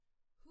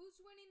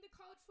winning the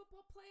college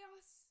football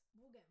playoffs?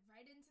 We'll get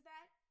right into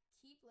that.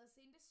 Keep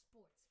listening to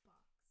Sports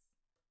Box.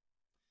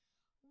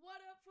 What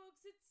up,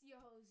 folks? It's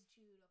your host,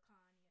 Jude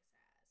Oconus,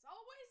 as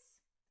always.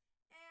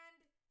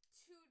 And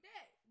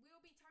today,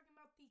 we'll be talking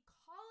about the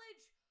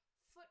college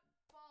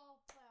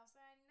football playoffs.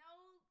 And I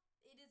know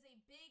it is a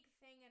big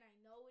thing, and I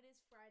know it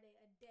is Friday,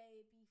 a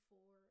day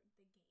before the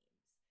games.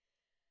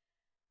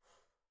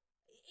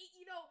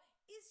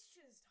 It's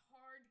just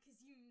hard because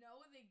the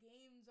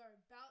games are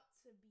about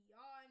to be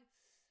on.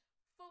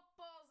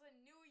 Football's on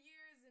New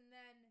Year's, and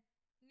then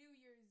New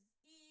Year's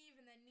Eve,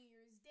 and then New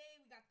Year's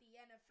Day. We got the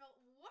NFL.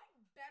 What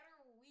better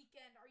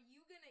weekend are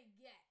you going to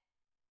get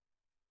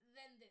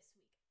than this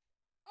weekend?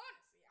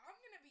 Honestly, I'm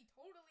going to be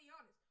totally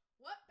honest.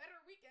 What better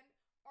weekend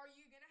are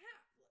you going to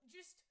have? It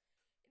is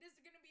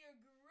going to be a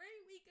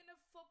great weekend of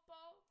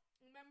football.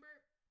 Remember,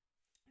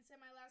 I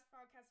said my last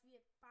podcast, we had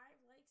 5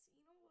 likes.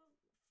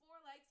 4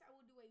 likes. I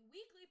will do a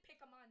weekly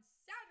pick-em on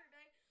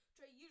Saturday,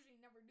 which I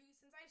usually never do.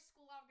 Since I have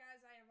school off,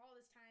 guys, I have all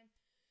this time.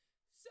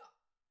 So,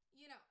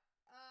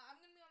 I'm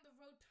going to be on the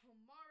road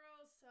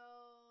tomorrow, so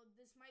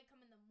this might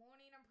come in the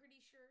morning, I'm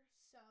pretty sure.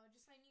 So,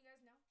 just letting you guys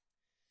know.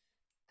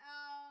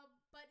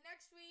 But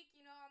next week,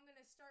 I'm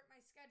going to start my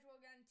schedule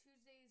again,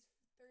 Tuesdays,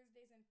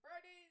 Thursdays, and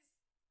Fridays.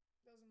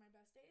 Those are my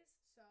best days.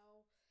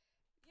 So,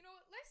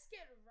 let's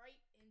get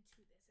right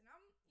into this. And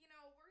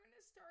we're going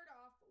to start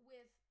off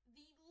with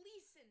the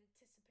least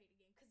anticipated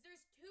game. Because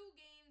there's 2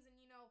 games, and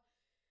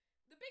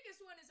the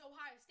biggest one is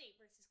Ohio State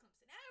versus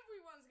Clemson.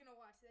 Everyone's going to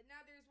watch that.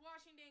 Now, there's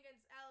Washington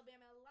against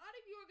Alabama. A lot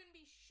of you are going to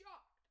be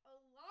shocked.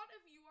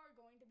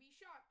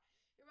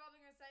 You're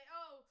probably going to say,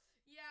 oh,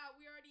 yeah,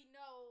 we already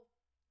know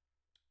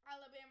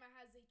Alabama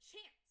has a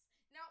chance.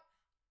 Now,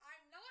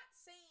 I'm not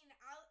saying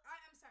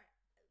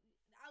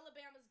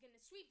Alabama's going to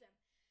sweep them.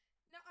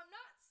 Now, I'm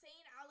not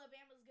saying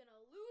Alabama's going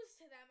to lose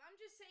to them. I'm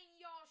just saying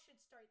y'all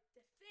should start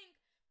to think,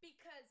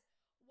 because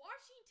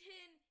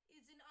Washington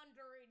is an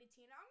underrated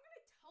team. And I'm going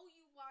to tell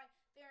you why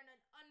they're an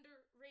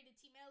underrated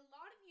team. And a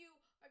lot of you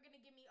are going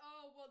to give me,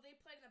 oh, well, they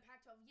played in the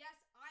Pac-12. Yes,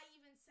 I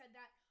even said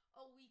that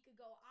a week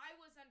ago. I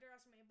was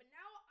underestimating, but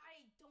now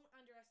I don't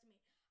underestimate.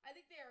 I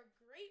think they are a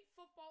great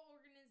football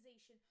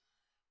organization.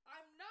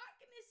 I'm not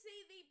going to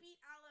say they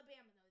beat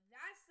Alabama, though.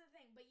 That's the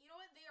thing. But you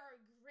know what? They are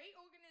a great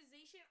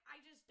organization.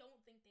 I just don't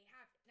think they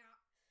have it. Now,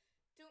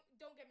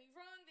 don't get me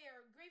wrong. They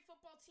are a great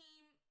football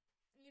team.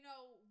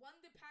 Won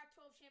the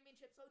Pac-12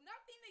 championship. So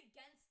nothing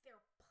against their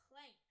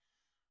playing.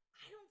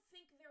 I don't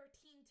think they're a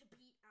team to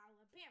beat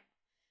Alabama.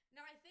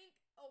 Now, I think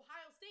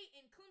Ohio State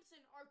and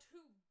Clemson are 2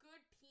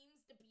 good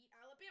teams to beat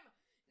Alabama.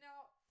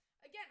 Now,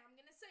 again, I'm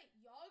going to say,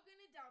 y'all going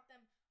to doubt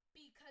them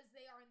because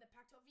they are in the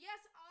Pac-12.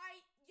 Yes,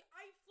 I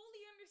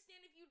fully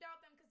understand if you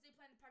doubt them because they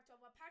play in the Pac-12.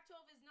 But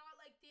Pac-12 is not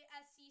like the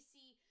SEC.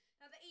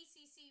 Now, the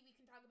ACC we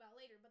can talk about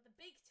later. But the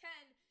Big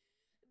Ten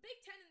and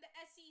the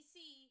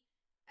SEC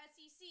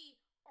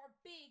are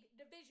big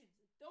divisions.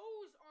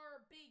 Those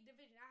are big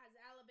divisions. That has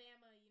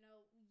Alabama, you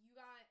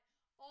got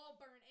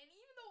Auburn. And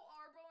even though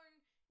Auburn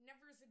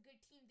never is a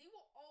good team, they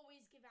will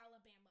always give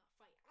Alabama a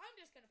fight. I'm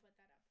just going to put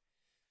that up.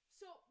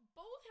 So,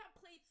 both have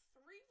played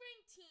 3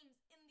 ranked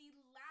teams in the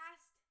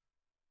last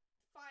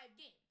 5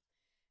 games.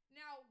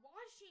 Now,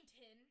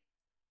 Washington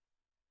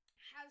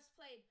has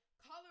played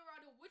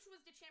Colorado, which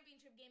was the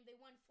championship game. They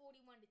won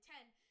 41-10.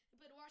 They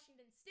played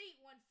Washington State,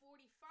 won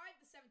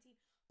 45-17.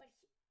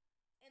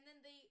 And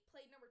then they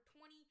played number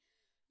 20,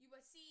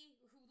 USC,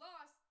 who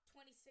lost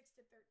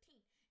 26-13.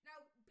 Now,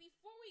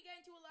 before we get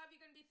into a lot of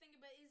you are going to be thinking,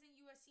 but isn't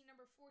USC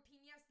number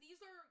 14? Yes, these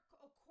are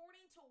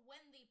according to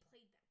when they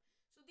played them.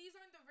 So these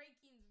aren't the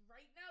rankings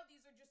right now.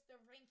 These are just the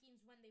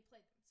rankings when they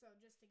played them. So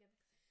just to get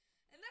that.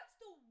 And that's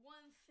the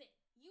one thing.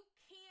 You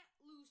can't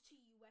lose to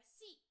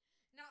USC.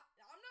 Now,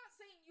 I'm not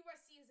saying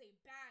USC is a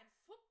bad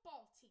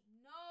football team.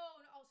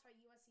 No. Oh, sorry.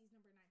 USC is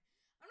number 9.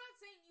 I'm not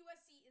saying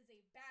USC is a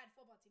bad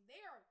football team.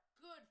 They are a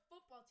good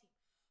football team.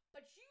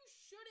 But you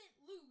shouldn't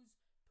lose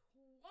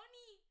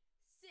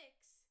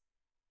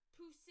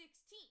 26-16.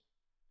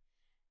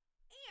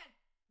 And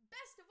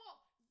best of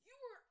all, you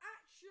were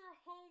at your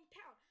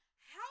hometown.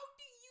 How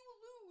do you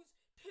lose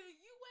to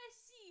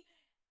USC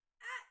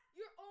at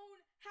your own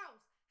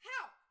house?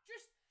 How?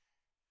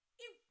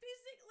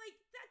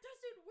 That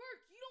doesn't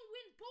work. You don't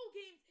win bowl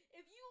games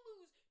if you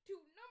lose to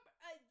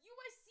a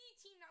USC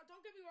team. Now, don't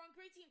get me wrong,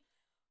 great team.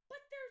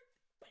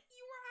 But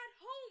you were at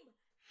home.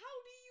 How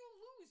do you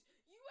lose?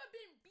 You have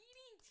been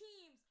beating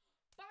teams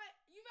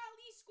you've at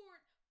least scored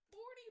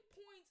 40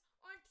 points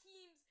on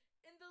teams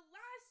in the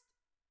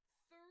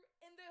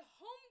in the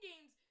home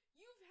games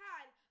you've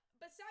had.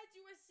 Besides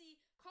USC,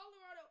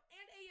 Colorado,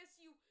 and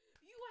ASU,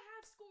 you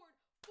have scored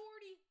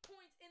 40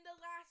 points in the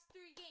last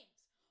 3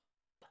 games.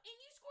 And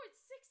you scored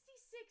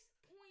 66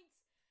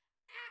 points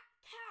at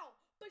Cal.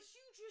 But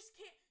you just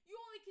can't. You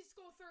only can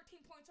score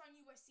 13 points on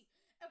USC.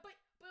 But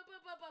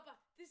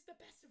this is the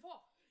best of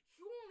all.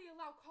 You only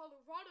allow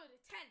Colorado to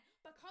 10,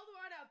 but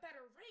Colorado a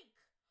better rank.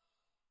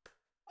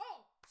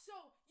 Oh,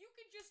 so you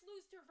can just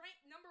lose to 20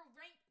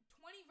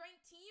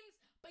 ranked teams,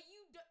 but you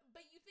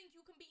think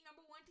you can beat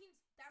number 1 teams?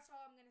 That's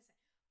all I'm gonna say.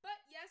 But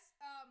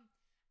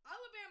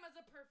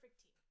Alabama's a perfect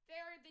team.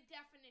 They're the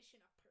definition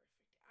of perfect.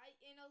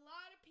 And a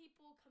lot of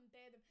people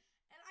compare them.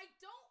 And I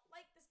don't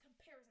like this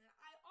comparison.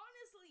 I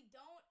honestly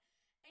don't.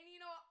 And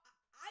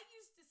I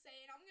used to say,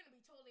 and I'm going to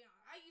be totally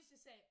honest, I used to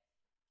say it.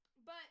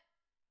 But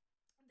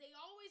they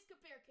always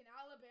compare, can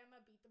Alabama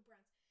beat the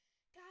Browns?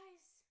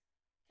 Guys,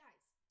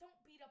 don't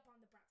beat up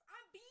on the Browns.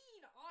 I'm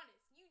being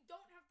honest. You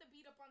don't have to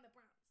beat up on the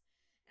Browns.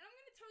 And I'm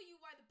going to tell you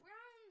why the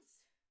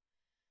Browns,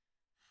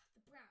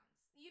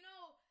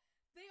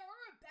 they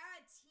are a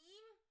bad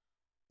team,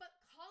 but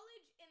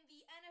college and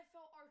the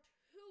NFL are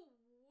two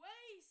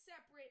way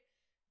separate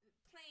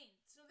planes.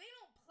 So they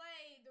don't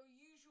play the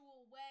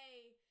usual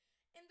way.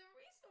 And the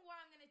reason why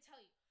I'm going to tell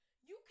you,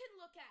 you can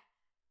look at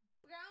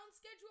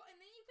Browns schedule, and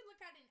then you can look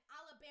at an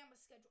Alabama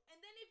schedule. And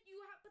then if you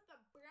put the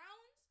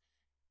Browns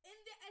in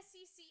the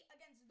SEC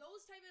against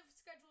those type of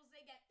schedules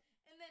they get,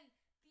 and then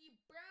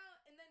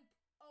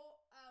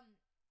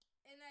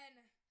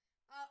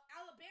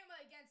Alabama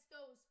against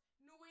those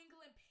New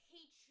England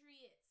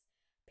Patriots,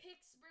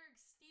 Pittsburgh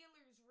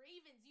Steelers,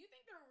 Ravens. You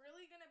think they're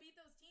really going to beat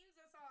those teams?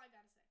 That's all I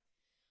got to say.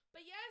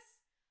 But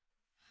yes,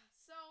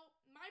 so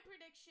my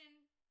prediction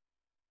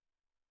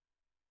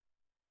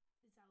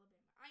is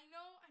Alabama. I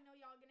know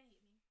y'all going to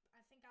hate me.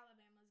 I think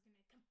Alabama is going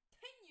to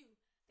continue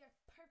their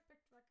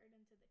perfect record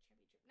into the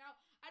championship. Now,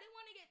 I didn't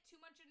want to get too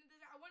much into this.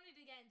 I wanted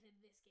to get into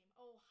this game.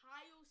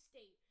 Ohio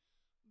State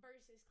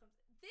versus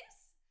Clemson.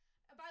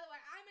 By the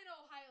way, I'm an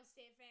Ohio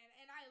State fan,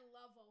 and I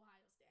love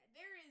Ohio State.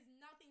 There is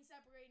nothing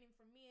separating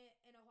from me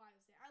and Ohio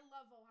State. I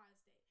love Ohio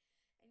State.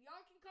 And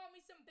y'all can call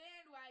me some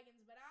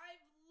bandwagons, but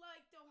I've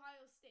liked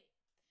Ohio State.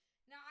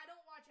 Now, I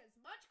don't watch as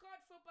much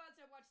college football as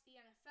I watch the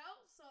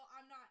NFL, so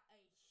I'm not a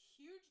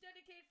huge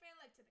dedicated fan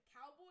like to the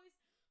Cowboys,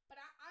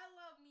 but I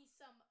love me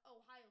some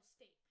Ohio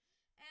State.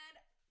 And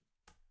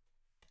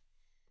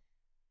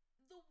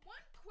the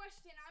one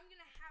question I'm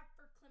going to have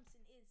for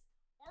Clemson is,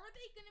 are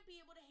they going to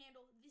be able to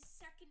handle the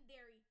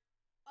secondary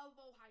of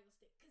Ohio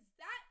State? Because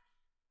that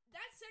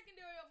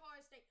secondary of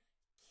Ohio State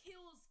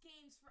kills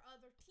games for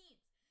other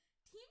teams.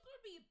 Teams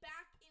would be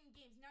back in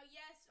games. Now,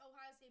 yes,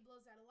 Ohio State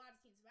blows out a lot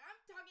of teams, but I'm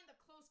talking the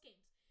close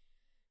games.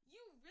 You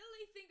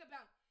really think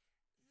about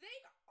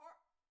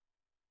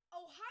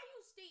Ohio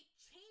State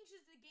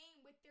changes the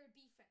game with their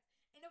defense.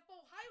 And if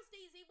Ohio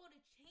State is able to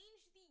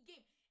change the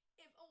game,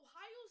 if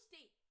Ohio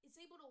State is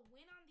able to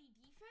win on the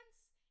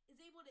defense,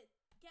 is able to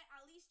get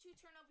at least 2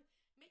 turnovers,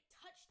 make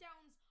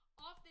touchdowns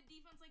off the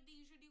defense like they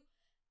usually do,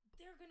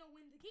 they're going to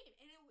win the game.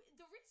 And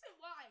the reason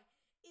why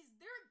is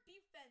their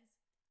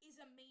defense is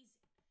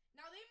amazing.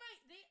 Now,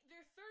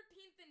 they're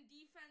 13th in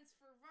defense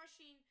for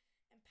rushing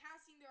and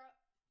passing. They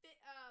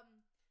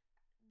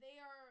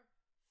are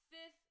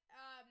 5th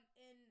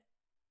in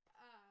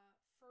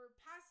for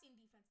passing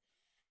defense.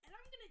 And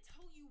I'm going to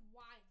tell you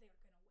why they're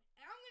going to win.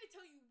 And I'm going to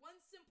tell you one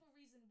simple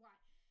reason why.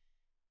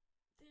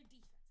 Their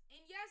defense.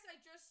 And yes,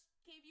 I just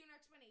gave you an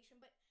explanation,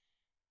 but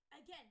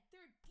again,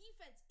 their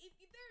defense, if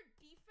their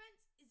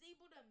defense is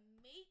able to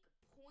make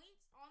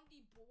points on the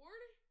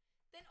board,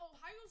 then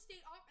Ohio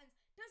State offense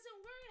doesn't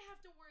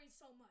have to worry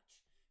so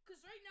much.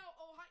 Because right now,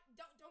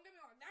 don't get me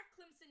wrong, that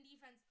Clemson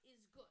defense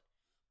is good.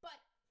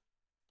 But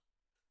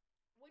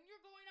when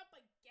you're going up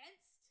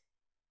against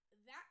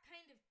that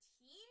kind of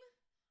team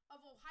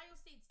of Ohio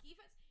State's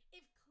defense,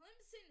 if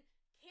Clemson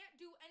can't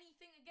do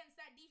anything against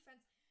that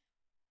defense,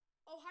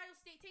 Ohio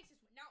State takes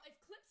this one. Now, if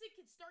Clemson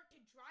can start to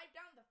drive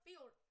down the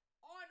field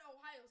on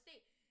Ohio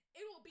State,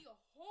 it will be a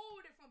whole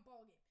different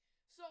ballgame.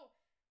 So,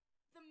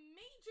 the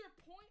major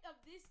point of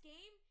this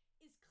game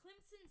is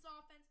Clemson's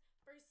offense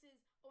versus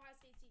Ohio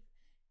State's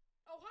defense.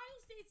 Ohio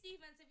State's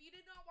defense, if you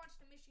did not watch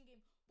the Michigan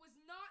game, was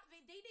not,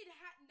 they did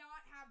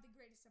not have the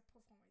greatest of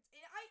performance.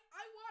 And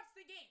I watched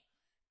the game.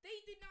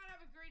 They did not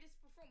have a greatest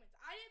performance.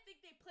 I didn't think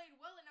they played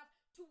well enough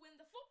to win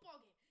the football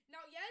game.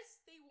 Now, yes,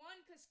 they won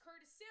because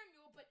Curtis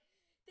Samuel, but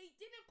they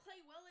didn't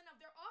play well enough.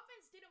 Their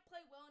offense didn't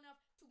play well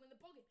enough to win the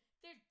ball game.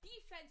 Their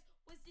defense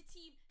was the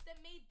team that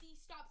made these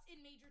stops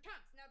in major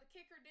times. Now, the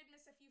kicker did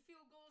miss a few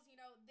field goals.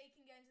 They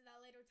can get into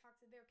that later, talk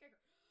to their kicker.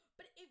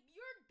 But if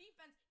your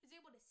defense is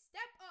able to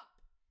step up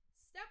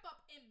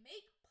and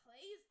make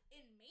plays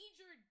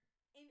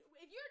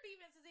if your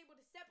defense is able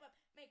to step up,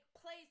 make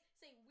plays,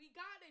 say, we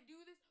got to do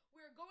this.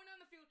 We're going on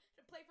the field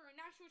to play for a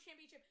national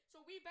championship, so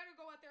we better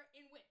go out there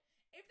and win.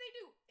 If they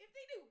do,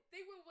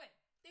 they will win.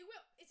 They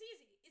will. It's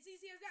easy. It's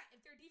easy as that.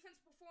 If their defense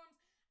performs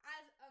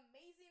as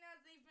amazing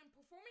as they've been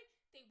performing,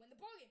 they win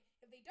the ballgame.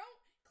 If they don't,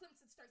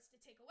 Clemson starts to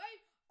take away.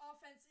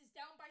 Offense is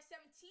down by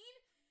 17.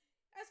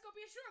 That's going to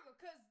be a struggle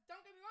because,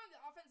 don't get me wrong, the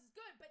offense is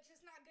good, but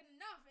just not good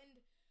enough. And,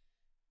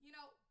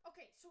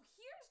 okay, so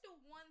here's the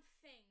one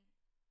thing.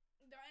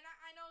 And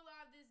I know a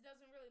lot of this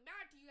doesn't really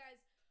matter to you guys,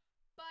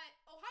 but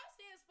Ohio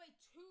State has played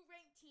 2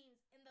 ranked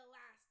teams in the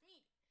last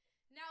meeting.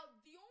 Now,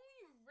 the only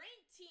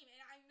ranked team, and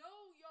I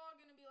know y'all are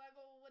going to be like,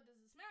 oh, what does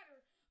this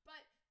matter?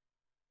 But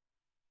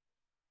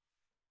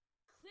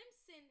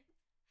Clemson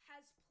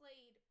has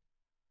played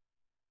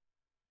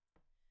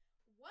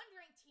 1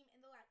 ranked team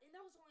in the last, and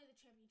that was only the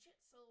championship.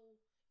 So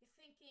you're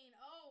thinking,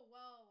 oh,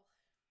 well,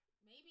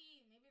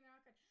 maybe they're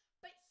not good.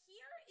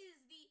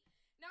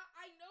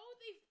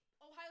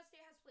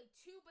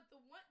 too, but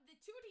the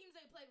two teams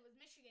they played was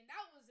Michigan.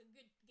 That was a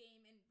good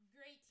game and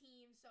great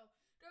team. So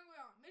don't get me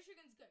wrong,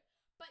 Michigan's good.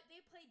 But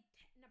they played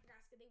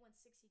Nebraska. They won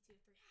 62-3.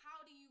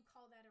 How do you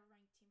call that a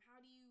ranked team? How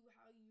are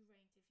you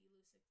ranked if you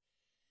lose 60?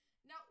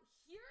 Now,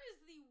 here is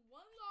the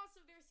one loss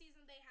of their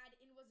season they had,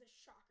 and was a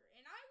shocker.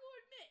 And I will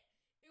admit,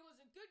 it was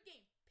a good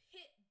game.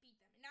 Pitt beat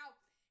them. Now,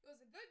 it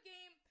was a good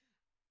game.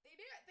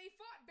 They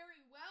fought very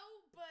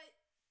well, but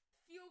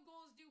field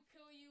goals do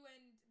kill you,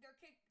 and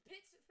Pitt's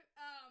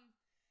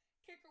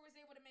kicker was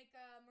able to make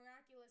a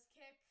miraculous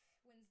kick,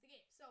 wins the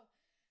game. So,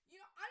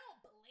 I don't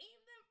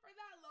blame them for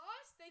that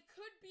loss. They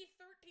could be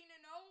 13-0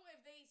 if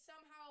they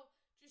somehow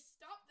just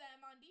stop them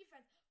on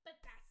defense. But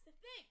that's the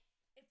thing.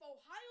 If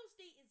Ohio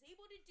State is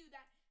able to do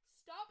that,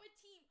 stop a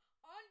team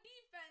on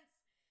defense,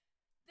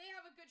 they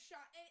have a good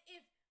shot. And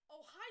if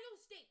Ohio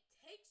State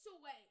takes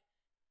away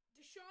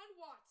Deshaun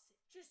Watson,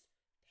 just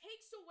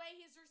takes away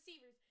his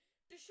receivers,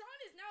 Deshaun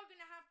is now going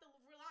to have to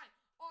rely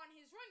on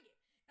his run game.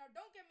 Now,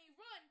 don't get me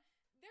wrong,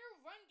 their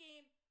run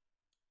game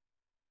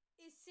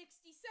is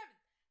 67.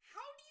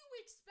 How do you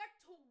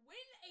expect to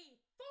win a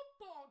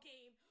football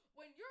game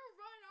when your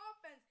run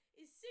offense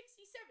is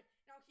 67?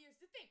 Now, here's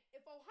the thing.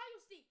 If Ohio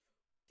State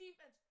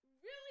defense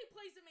really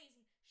plays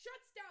amazing,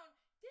 shuts down,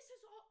 just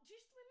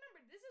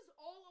remember, this is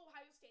all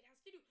Ohio State has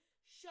to do.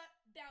 Shut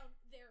down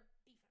their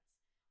defense.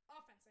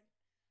 Offense, I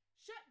mean.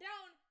 Shut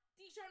down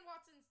Deshaun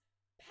Watson's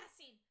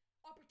passing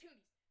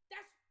opportunities.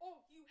 That's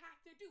all you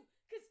have to do.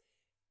 Because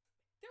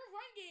their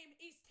run game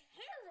is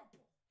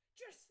terrible.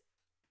 Just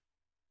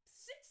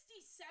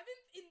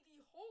 67th in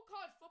the whole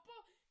college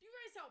football. Do you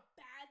realize how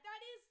bad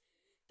that is?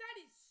 That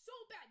is so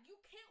bad. You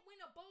can't win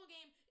a ball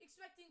game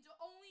expecting to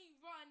only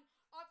run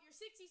off your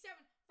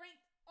 67th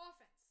ranked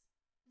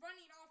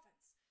running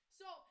offense.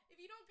 So if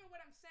you don't get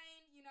what I'm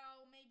saying,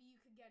 maybe you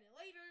could get it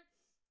later.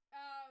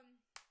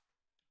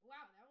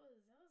 Wow, that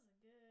was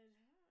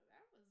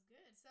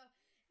good. So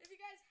if you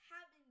guys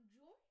have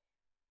enjoyed,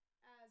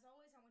 as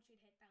always, I want you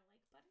to hit that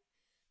like button.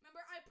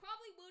 Remember, I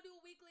probably will do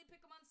a weekly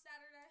pick 'em on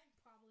Saturday.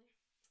 Probably.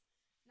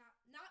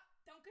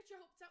 Don't get your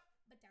hopes up,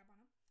 but dab on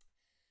them.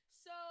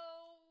 So,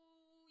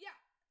 yeah.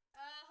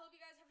 Hope you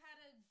guys have had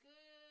a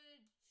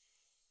good,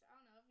 I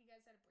don't know if you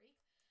guys had a break.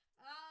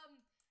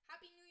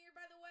 Happy New Year,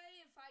 by the way,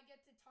 if I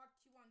get to talk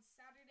to you on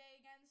Saturday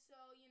again. So,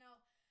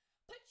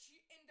 put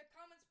in the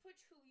comments, put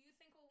who you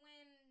think will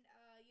win.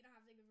 You don't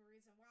have to give a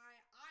reason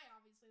why. I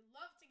obviously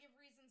love to give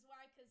reasons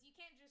why, because you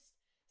can't just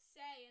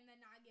say and then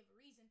not give a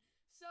reason.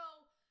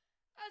 So,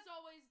 as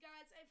always,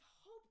 guys, I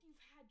hope you've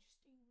had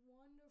just a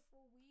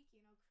wonderful week.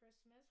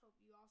 Christmas. Hope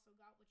you also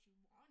got what you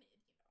wanted.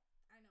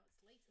 I know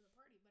it's late to the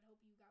party, but hope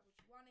you got what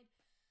you wanted.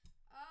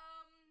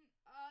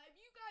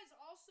 If you guys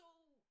also,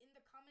 in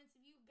the comments,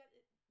 if you get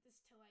this to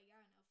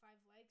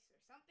 5 likes or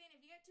something,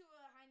 if you get to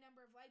a high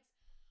number of likes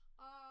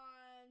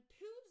on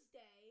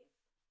Tuesday,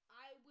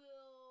 I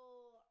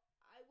will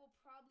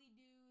probably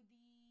do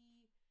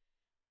the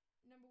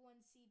number 1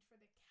 seed for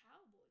the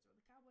Cowboys, or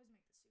the Cowboys make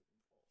the Super Bowl.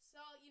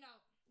 So,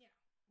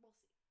 we'll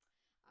see.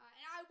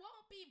 And I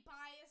won't be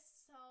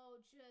biased,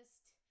 so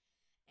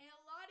and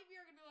a lot of you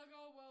are going to be like,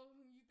 oh, well,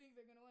 you think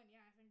they're going to win?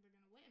 Yeah, I think they're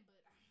going to win, but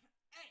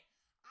hey,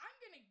 I'm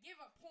going to give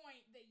a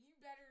point that you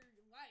better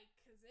like,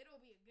 because it'll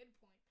be a good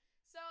point.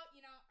 So,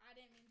 I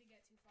didn't mean to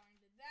get too far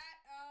into that.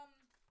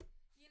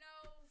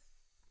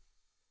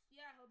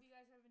 Yeah, I hope you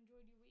guys have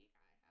enjoyed your week.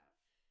 I have.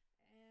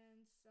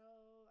 And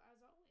so, I